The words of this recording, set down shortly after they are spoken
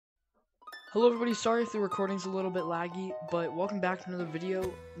Hello everybody, sorry if the recording's a little bit laggy, but welcome back to another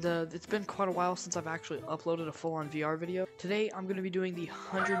video. It's been quite a while since I've actually uploaded a full-on VR video. Today, I'm going to be doing the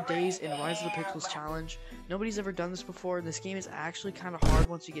 100 Days in Rise of the Pixels challenge. Nobody's ever done this before, and this game is actually kind of hard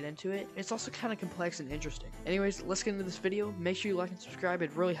once you get into it. It's also kind of complex and interesting. Anyways, let's get into this video. Make sure you like and subscribe,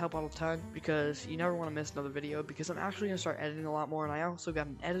 it'd really help out a ton, because you never want to miss another video, because I'm actually going to start editing a lot more, and I also got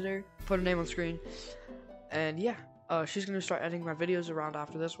an editor. Put her name on screen, and yeah. She's going to start editing my videos around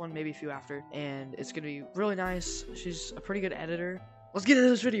after this one, maybe a few after, and it's going to be really nice. She's a pretty good editor. Let's get into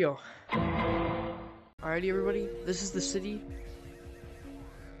this video. Alrighty, everybody, this is the city.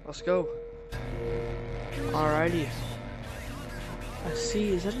 Let's go. Alrighty. I see,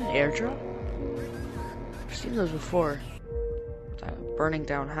 is that an airdrop? I've seen those before. That burning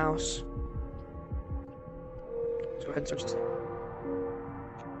down house. Let's go ahead and search this.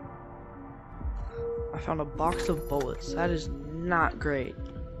 I found a box of bullets. That is not great.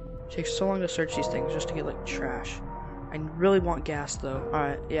 It takes so long to search these things just to get like trash. I really want gas though.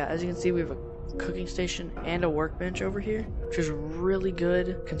 Alright, yeah, as you can see we have a cooking station and a workbench over here, which is really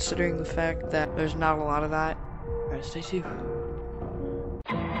good considering the fact that there's not a lot of that. Alright, stay tuned.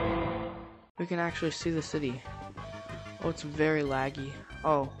 We can actually see the city. Oh, it's very laggy.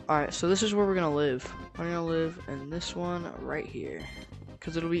 Oh, alright, so this is where we're gonna live. We're gonna live in this one right here.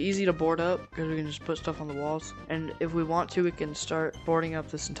 Because it'll be easy to board up, because we can just put stuff on the walls. And if we want to, we can start boarding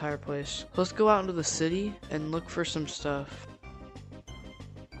up this entire place. So let's go out into the city and look for some stuff.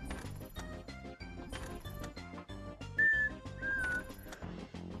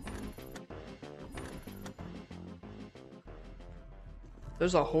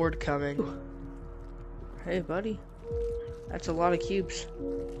 There's a horde coming. Hey, buddy. That's a lot of cubes.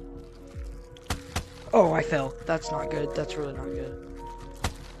 Oh, I fell. That's not good. That's really not good.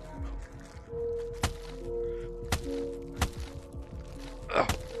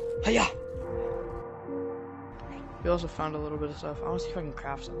 Hiya! We also found a little bit of stuff. I want to see if I can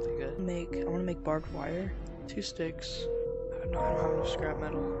craft something good. I want to make barbed wire, 2 sticks. I don't have enough scrap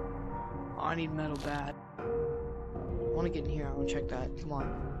metal. Oh, I need metal bad. I want to get in here. I want to check that. Come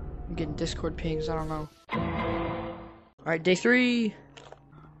on. I'm getting Discord pings. I don't know. Alright, day 3.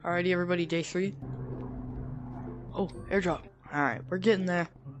 Alrighty, everybody, day 3. Oh, airdrop. Alright, we're getting there.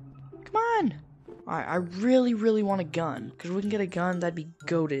 Come on! Alright, I really want a gun, because if we can get a gun, that'd be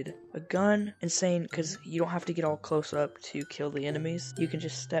goated. A gun, insane, because you don't have to get all close up to kill the enemies. You can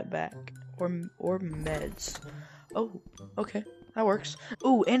just step back, or meds. Oh, okay, that works.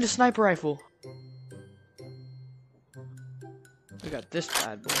 Ooh, and a sniper rifle. We got this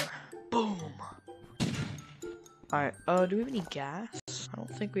bad boy. Boom! Alright, do we have any gas? I don't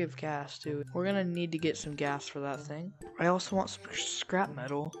think we have gas, do we? We're gonna need to get some gas for that thing. I also want some scrap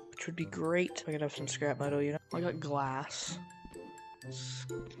metal, which would be great. I could have some scrap metal, you know? I got glass.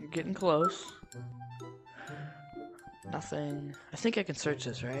 You're getting close. Nothing. I think I can search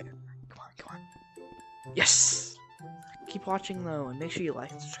this, right? Come on. Yes! Keep watching though, and make sure you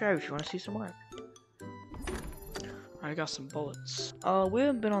like and subscribe if you want to see some more. I got some bullets. We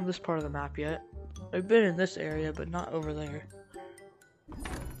haven't been on this part of the map yet. I've been in this area, but not over there.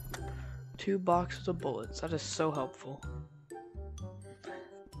 2 boxes of bullets. That is so helpful.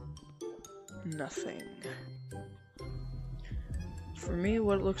 Nothing. For me,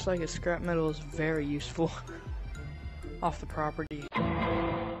 what it looks like is scrap metal is very useful off the property.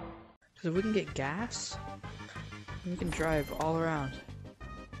 Because if we can get gas, we can drive all around.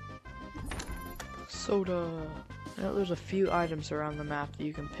 Soda. I know there's a few items around the map that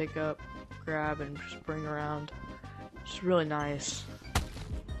you can pick up, grab, and just bring around. It's really nice.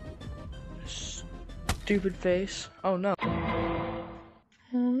 Stupid face. Oh no.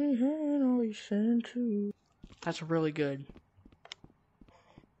 That's really good.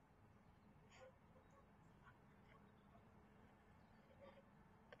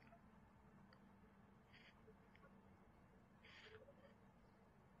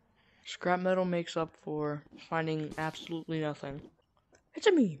 Scrap metal makes up for finding absolutely nothing. It's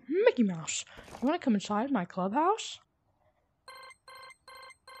me, Mickey Mouse. You wanna come inside my clubhouse?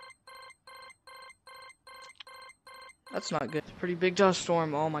 That's not good. It's a pretty big dust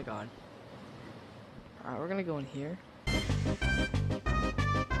storm. Oh my god. Alright, we're gonna go in here.